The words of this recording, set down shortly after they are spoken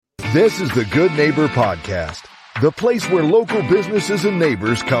This is the Good Neighbor Podcast, the place where local businesses and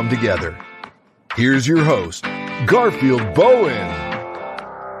neighbors come together. Here's your host, Garfield Bowen.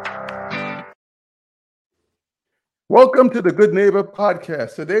 Welcome to the Good Neighbor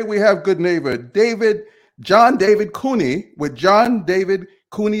Podcast. Today we have good neighbor John David Cooney with John David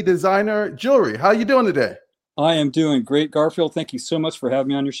Cooney Designer Jewelry. How you doing today? I am doing great, Garfield. Thank you so much for having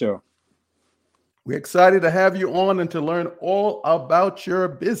me on your show. We're excited to have you on and to learn all about your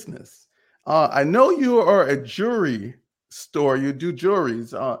business. I know you are a jewelry store. You do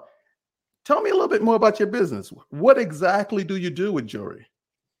jewelries. Tell me a little bit more about your business. What exactly do you do with jewelry?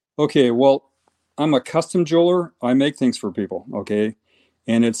 Okay, well, I'm a custom jeweler. I make things for people, okay?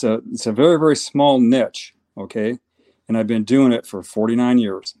 And it's a very, very small niche, okay? And I've been doing it for 49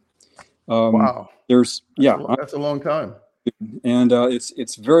 years. Wow. That's a long time. And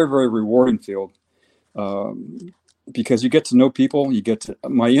it's very, very rewarding field. Because you get to know people,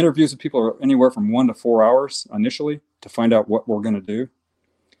 my interviews with people are anywhere from 1 to 4 hours initially to find out what we're going to do.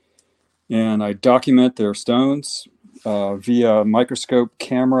 And I document their stones via microscope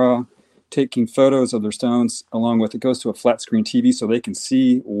camera, taking photos of their stones along with it goes to a flat screen TV so they can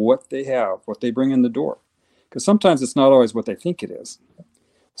see what they have, what they bring in the door. Because sometimes it's not always what they think it is.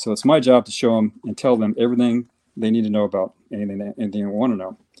 So it's my job to show them and tell them everything they need to know about anything they want to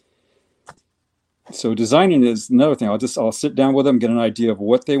know. So designing is another thing. I'll sit down with them, get an idea of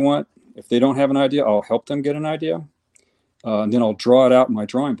what they want. If they don't have an idea, I'll help them get an idea. And then I'll draw it out in my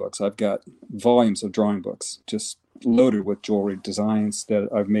drawing books. I've got volumes of drawing books just loaded with jewelry designs that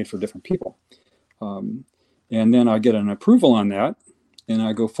I've made for different people. And then I get an approval on that. And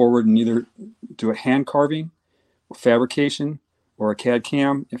I go forward and either do a hand carving, or fabrication, or a CAD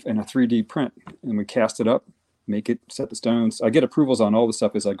CAM and a 3D print. And we cast it up. Make it, set the stones. I get approvals on all the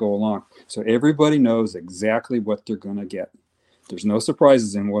stuff as I go along. So everybody knows exactly what they're going to get. There's no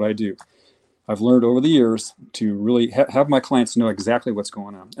surprises in what I do. I've learned over the years to really have my clients know exactly what's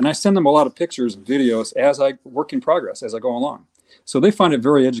going on. And I send them a lot of pictures and videos as I work in progress, as I go along. So they find it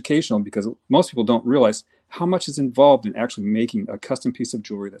very educational because most people don't realize how much is involved in actually making a custom piece of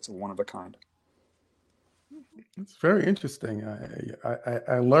jewelry that's a one of a kind. It's very interesting.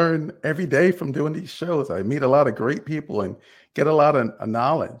 I learn every day from doing these shows. I meet a lot of great people and get a lot of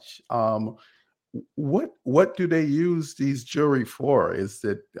knowledge. What do they use these jewelry for? Is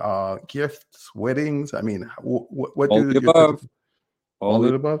it gifts, weddings? I mean, what all do the you above? All of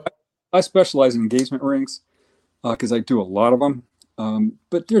the above? I specialize in engagement rings because I do a lot of them.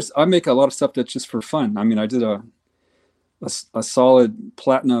 But I make a lot of stuff that's just for fun. I mean, I did a solid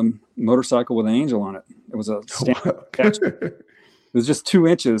platinum motorcycle with an angel on it. It was a it was just 2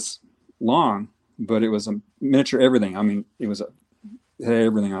 inches long, but it was a miniature everything. I mean, it had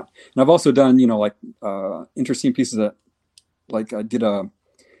everything on. And I've also done, interesting pieces that, like I did a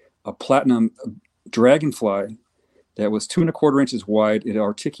platinum dragonfly that was 2¼ inches wide. It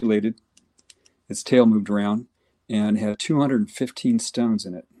articulated, its tail moved around, and had 215 stones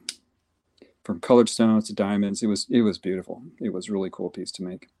in it. From colored stones to diamonds. It was beautiful. It was a really cool piece to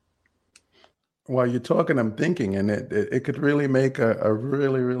make. While you're talking, I'm thinking, and it could really make a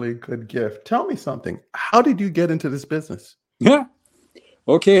really, really good gift. Tell me something. How did you get into this business? Yeah.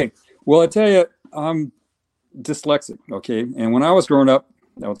 Okay. Well, I tell you, I'm dyslexic. Okay. And when I was growing up,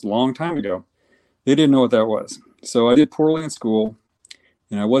 that was a long time ago, they didn't know what that was. So I did poorly in school,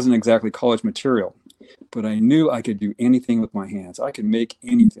 and I wasn't exactly college material, but I knew I could do anything with my hands. I could make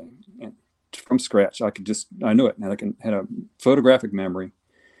anything. And from scratch. I knew it, and I had a photographic memory.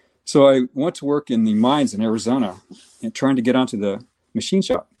 So I went to work in the mines in Arizona and trying to get onto the machine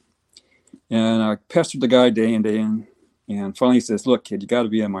shop. And I pestered the guy day in, day in. And finally he says, "Look, kid, you got to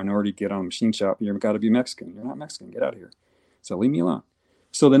be a minority, get on the machine shop. You've got to be Mexican. You're not Mexican. Get out of here." So leave me alone.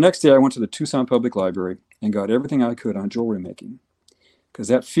 So the next day I went to the Tucson Public Library and got everything I could on jewelry making. Because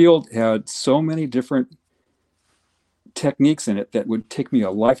that field had so many different techniques in it that would take me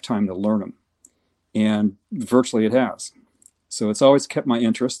a lifetime to learn them. And virtually it has. So it's always kept my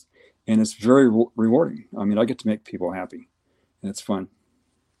interest, and it's very rewarding. I mean, I get to make people happy, and it's fun.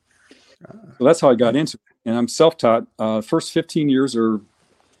 So that's how I got into it. And I'm self-taught. First 15 years were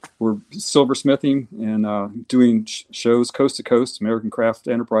silversmithing and doing shows coast to coast, American Craft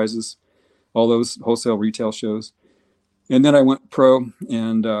Enterprises, all those wholesale retail shows. And then I went pro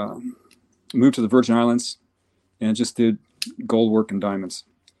and moved to the Virgin Islands and just did gold work and diamonds.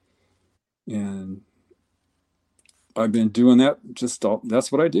 And I've been doing that.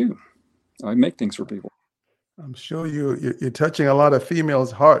 That's what I do. I make things for people. I'm sure you're touching a lot of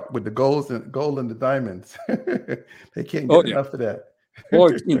females' heart with the gold and the diamonds. They can't get enough of that. Well,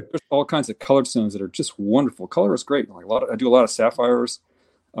 there's all kinds of colored stones that are just wonderful. Color is great. I do a lot of sapphires.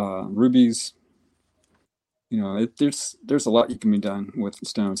 rubies. There's a lot you can be done with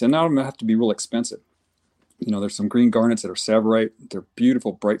stones, and now they have to be real expensive. There's some green garnets that are Savorite. They're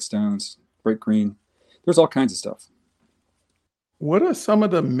beautiful, bright stones, bright green. There's all kinds of stuff. What are some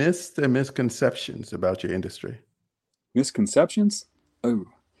of the myths and misconceptions about your industry? Misconceptions? Oh,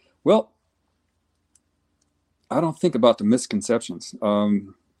 well, I don't think about the misconceptions.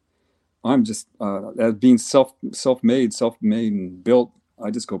 I'm just as being self-made and built. I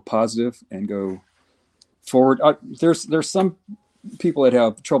just go positive and go forward. There's some people that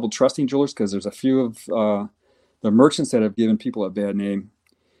have trouble trusting jewelers because there's a few of the merchants that have given people a bad name.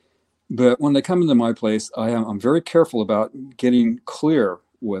 But when they come into my place, I'm very careful about getting clear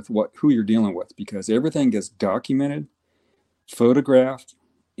with who you're dealing with, because everything gets documented, photographed,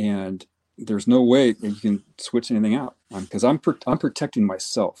 and there's no way that you can switch anything out, because I'm protecting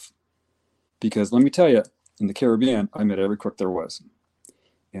myself. Because let me tell you, in the Caribbean, I met every crook there was,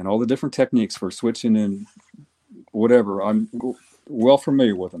 and all the different techniques for switching and whatever, I'm well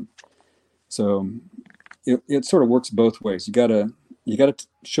familiar with them. So it sort of works both ways. You gotta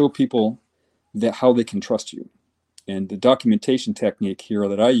show people that how they can trust you, and the documentation technique here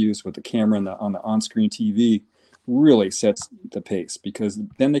that I use with the camera and on the on-screen TV really sets the pace, because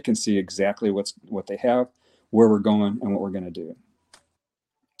then they can see exactly what they have, where we're going, and what we're going to do.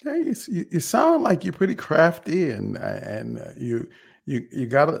 Hey, you sound like you're pretty crafty, and you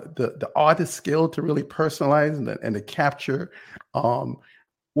got the artist skill to really personalize and to capture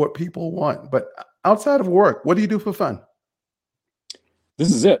what people want. But outside of work, what do you do for fun?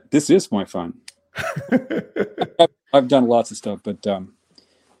 This is it. This is my fun. I've done lots of stuff, but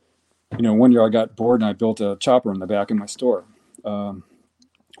one year I got bored and I built a chopper in the back of my store,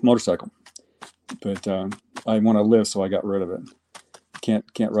 motorcycle. But I want to live, so I got rid of it. Can't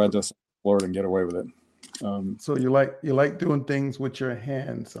ride this Florida and get away with it. So you like doing things with your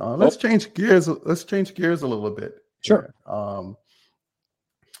hands. Let's change gears. Let's change gears a little bit. Sure.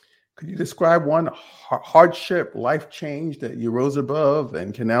 Could you describe one hardship, life change that you rose above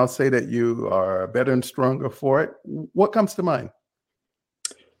and can now say that you are better and stronger for it? What comes to mind?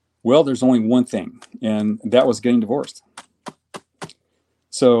 Well, there's only one thing, and that was getting divorced.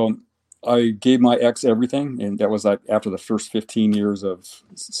 So I gave my ex everything, and that was like after the first 15 years of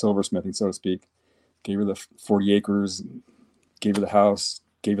silversmithing, so to speak. Gave her the 40 acres, gave her the house,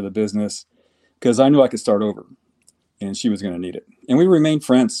 gave her the business, because I knew I could start over, and she was going to need it. And we remained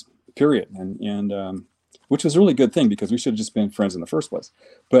friends, period, and which was a really good thing, because we should have just been friends in the first place.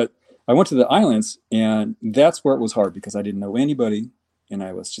 But I went to the islands, and that's where it was hard, because I didn't know anybody, and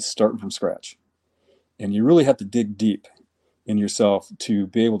I was just starting from scratch. And you really have to dig deep in yourself to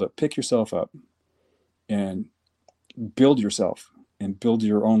be able to pick yourself up and build yourself and build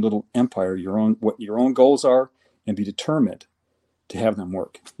your own little empire, what your own goals are, and be determined to have them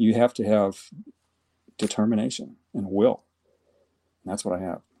work. You have to have determination and will. And that's what I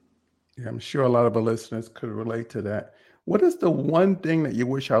have. Yeah, I'm sure a lot of our listeners could relate to that. What is the one thing that you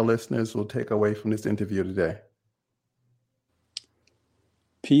wish our listeners will take away from this interview today?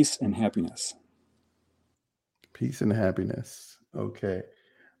 Peace and happiness. Peace and happiness. Okay.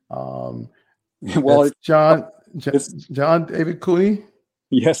 Well, John David Cooney.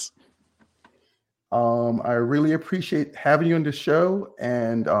 Yes. I really appreciate having you on the show.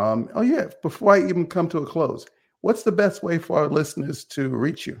 And before I even come to a close, what's the best way for our listeners to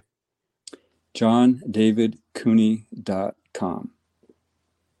reach you? JohnDavidCooney.com.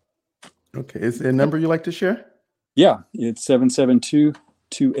 Okay. Is there a number you'd like to share? Yeah, it's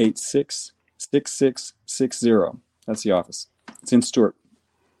 772-286-6660. That's the office. It's in Stewart.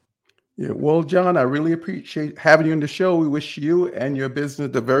 Yeah. Well, John, I really appreciate having you on the show. We wish you and your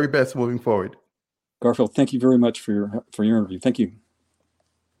business the very best moving forward. Garfield, thank you very much for your interview. Thank you.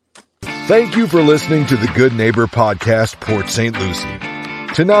 Thank you for listening to the Good Neighbor Podcast, Port St. Lucie.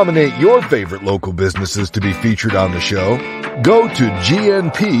 To nominate your favorite local businesses to be featured on the show, go to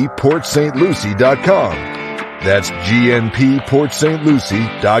gnpportstlucie.com. That's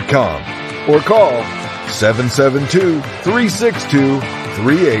gnpportstlucie.com. Or call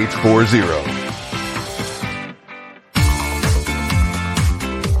 772-362-3840.